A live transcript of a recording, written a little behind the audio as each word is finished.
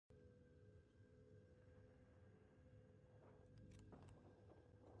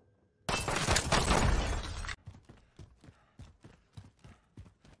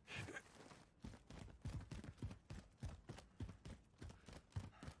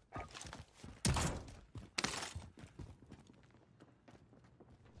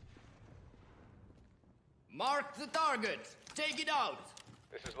Mark the target. Take it out.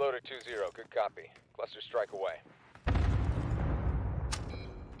 This is loader 2-0. Good copy. Cluster strike away.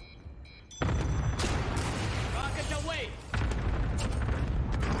 Rocket away.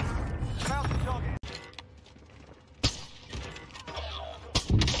 Found the target.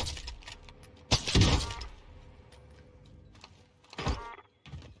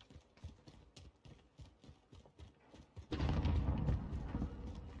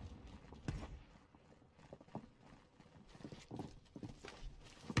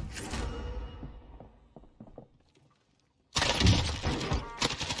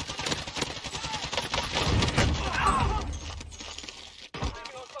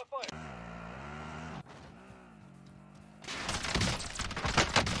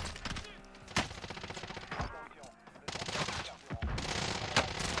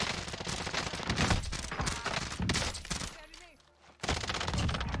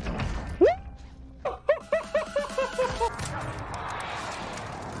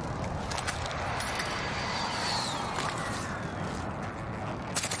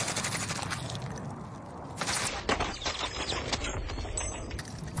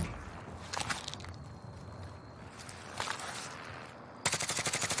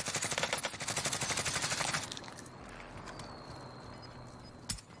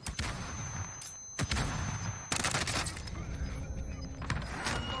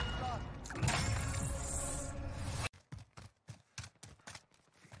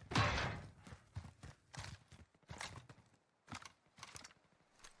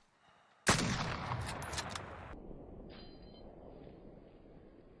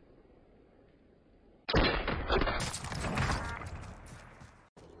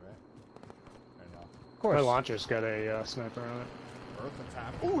 Of course. My launcher's got a sniper on it. Bertha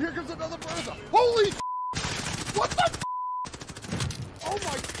tap. Oh, here comes another Bertha! Holy! What the? Oh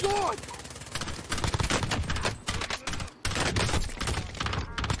my god!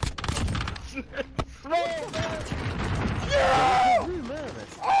 Yeah!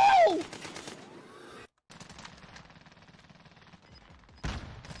 Oh!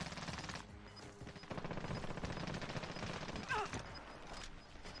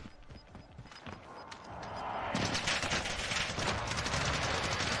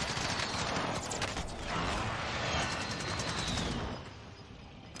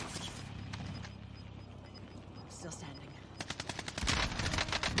 Still standing.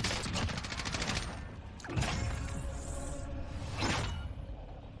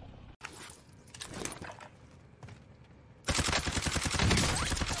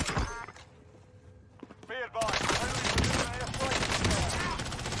 Be advised.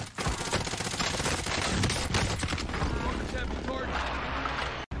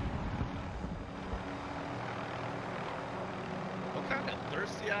 What kind of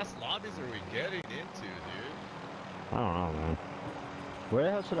thirsty ass lobbies are we getting into, dude? I don't know, man. Where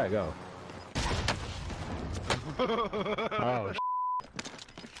the hell should I go? Oh,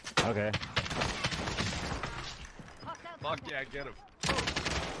 okay. Fuck yeah, get him.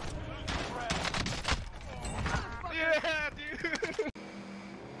 Yeah, dude!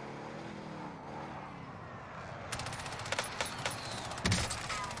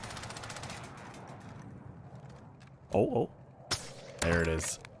 Oh. There it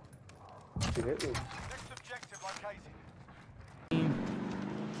is. You hit me. Next objective located.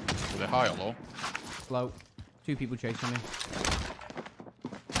 Are they high or low? Low. 2 people chasing me.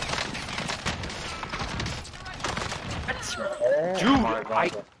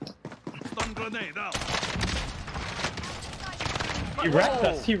 Stun grenade out! He wrecked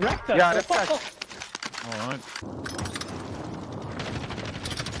us. He wrecked us. Yeah, that's Alright.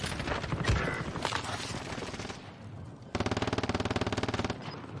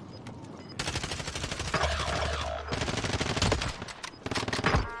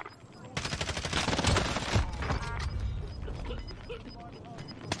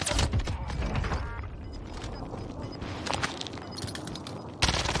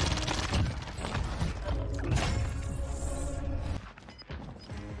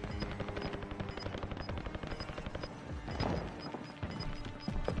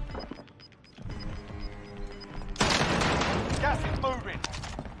 Gas is moving.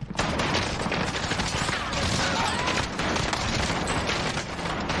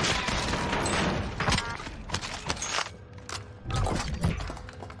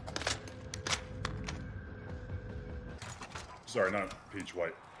 Sorry, not peach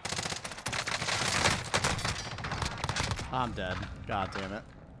white. I'm dead. God damn it.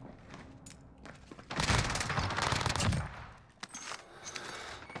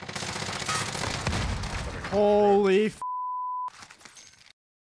 Holy f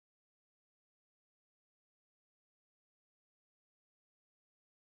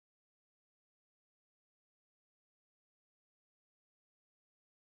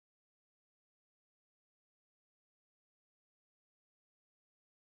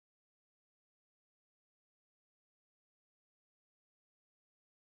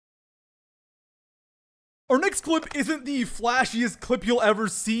Our next clip isn't the flashiest clip you'll ever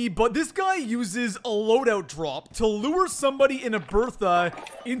see, but this guy uses a loadout drop to lure somebody in a Bertha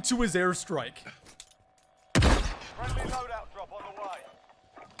into his airstrike. Friendly loadout drop on the way.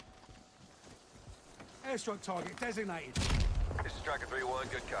 Airstrike target designated. This is Striker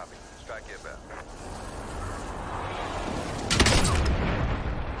 3-1, good copy. Strike inbound.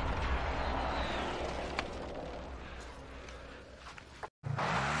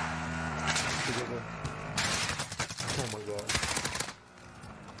 Oh my god.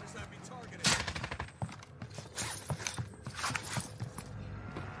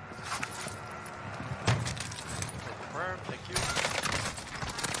 Thank you.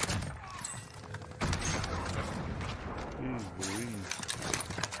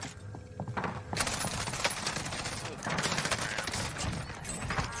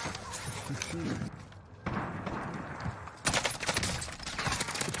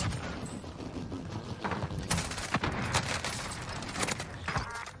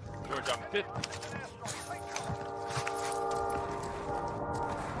 George, I'm fit.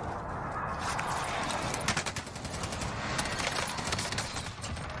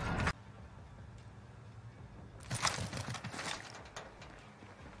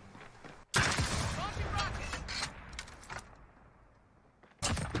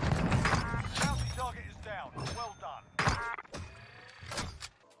 Bounty target is down. Well done.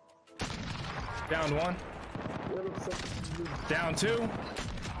 Down one. Down two.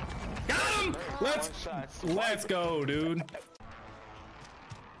 Got him! Let's go, dude.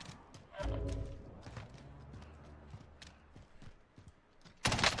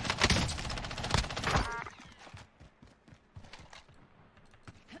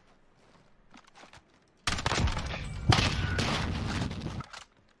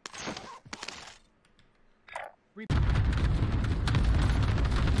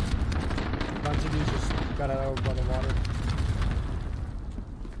 Bunch of you just got out over by the water.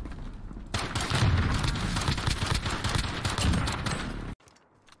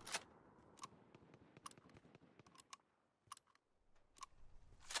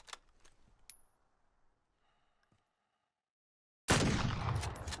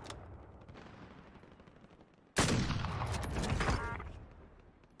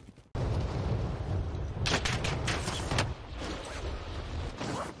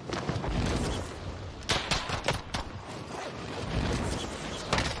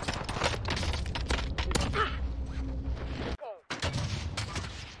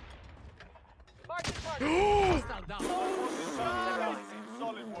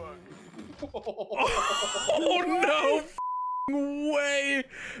 Solid work. Oh no way!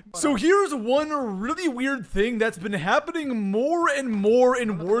 So here's one really weird thing that's been happening more and more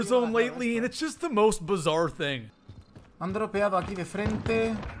in Warzone lately, and it's just the most bizarre thing. Han droppeado aquí de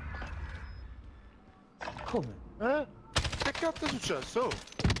frente. Come. Che cazzo è successo?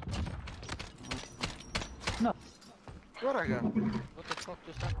 No. Guarda raga. What the fuck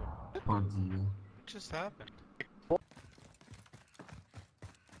just happened? What just happened?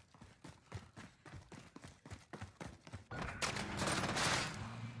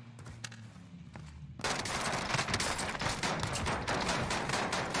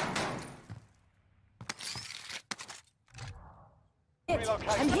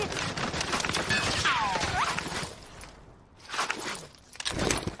 I'm hit.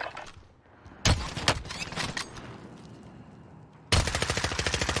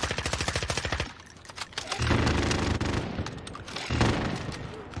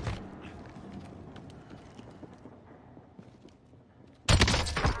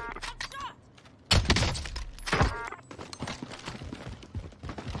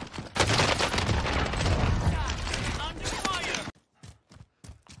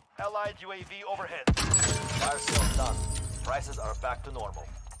 Allied UAV overhead. Fire sale done. Prices are back to normal.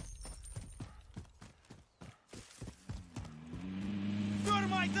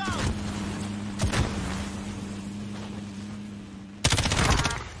 Dynamite down!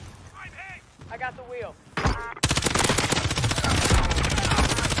 I got the wheel.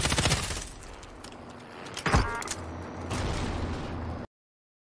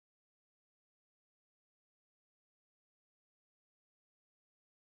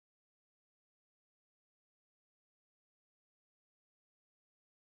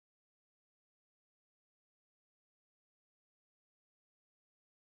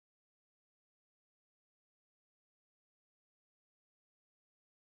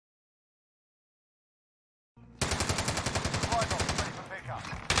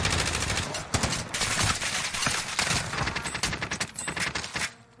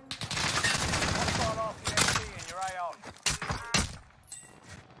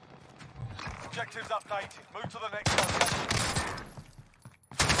 Move to the next location.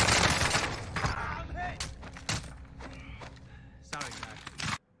 Sorry, Zach.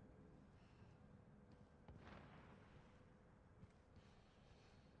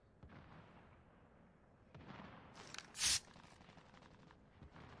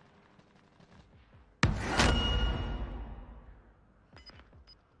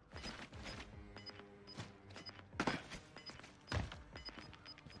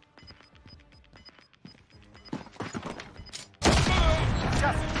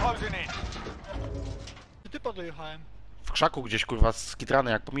 Gas is closing in. Typa dojechałem. W krzaku gdzieś, kurwa,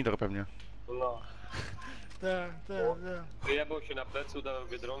 skitrany jak pomidor pewnie. No. Tak. Wyjebał się na plecy, udawał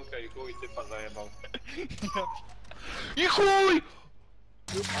Biedronkę i chuj typa zajebał. I chuj!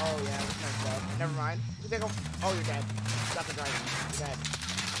 Oh yeah, this man's dead. Never mind. Oh, you're dead. Stop the driving. You're dead.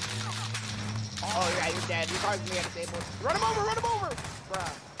 Oh yeah, you're dead. Your car's gonna get disabled. Run him over! Run him over!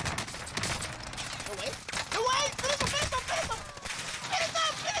 Bruh. No way! No way! Finish him! Finish him! Finish him! Finish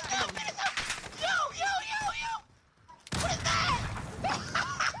him! Finish him! Finish him! Yo! What is that?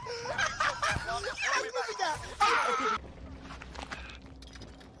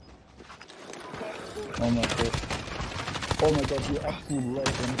 Oh my god. Oh my god, you absolute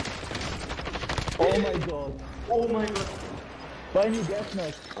legend. Oh my god. Oh my god. Buy me gas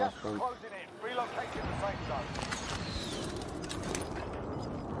mask. Gas is closing in. Relocating the safe zone.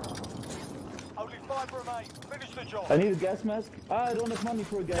 Only 5 remain. Finish the job. I need a gas mask. Ah, I don't have money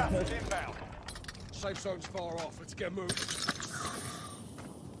for a gas Gas mask. is inbound. Safe zone's far off. Let's get moving.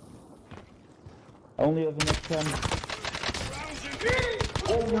 I only have enough time.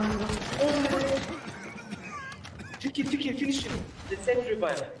 Oh my god. Oh my god. Finish it. It's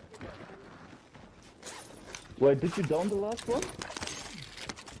everybody. Wait, did you down the last one?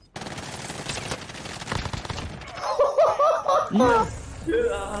 Yes!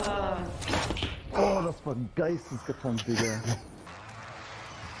 Oh, das war geisteskrank, Digga.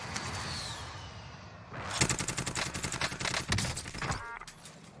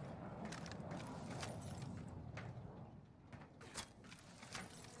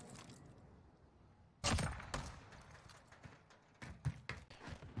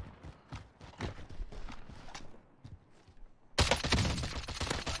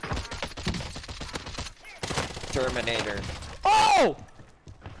 Terminator. Oh!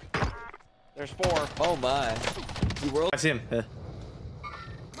 There's 4. Oh my. You world. I see him. Yeah.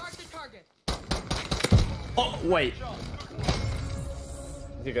 Mark the target. Oh, wait.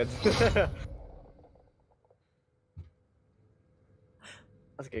 You good? That's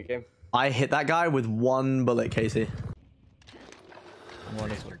a good game. I hit that guy with 1 bullet, Casey.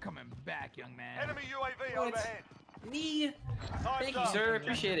 You're coming back, young man. Enemy UAV overhead. Me. Thank you, sir.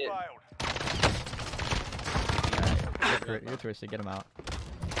 Appreciate it. You're twisted. Get him out.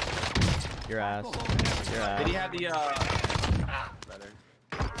 Your ass. Your ass. Did he have the brother?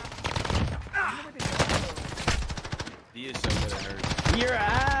 He is so good at hers. Your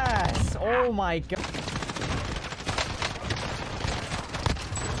ass! Oh my god.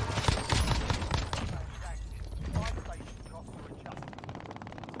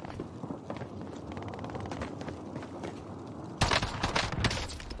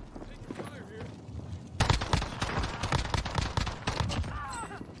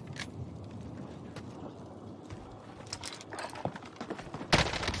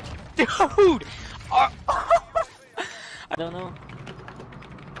 Dude! I don't know.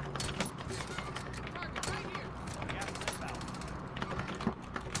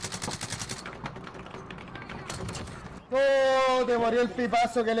 ¡No! ¡Te murió el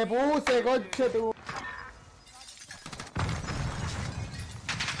pipazo que le puse, conche tu!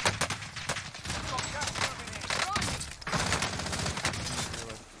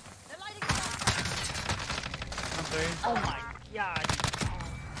 Oh my god.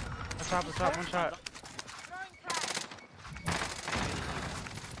 Let's top, one shot.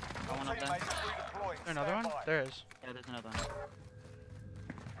 Got one up there. Another one? There is. Yeah, there's another one.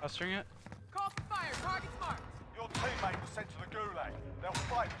 Clustering it. Call for fire. Target's marked. Your teammate was sent to the gulag. They'll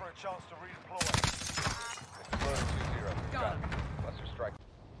fight for a chance to redeploy. 2-0. Good copy. Cluster strike.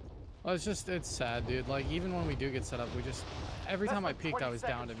 Well, it's sad, dude. Like, even when we do get set up, we just... Every time I peeked, I was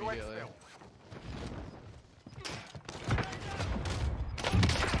downed immediately.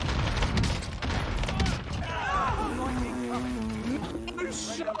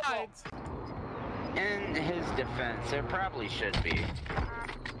 In his defense, there probably should be.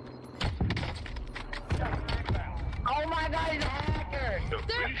 Oh my god, he's a hacker!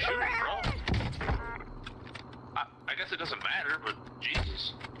 Pretty sure, I guess it doesn't matter, but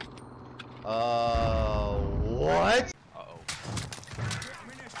Jesus. What?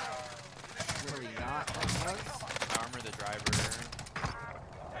 Were we not?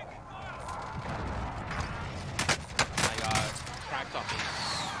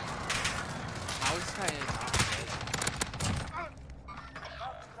 trying to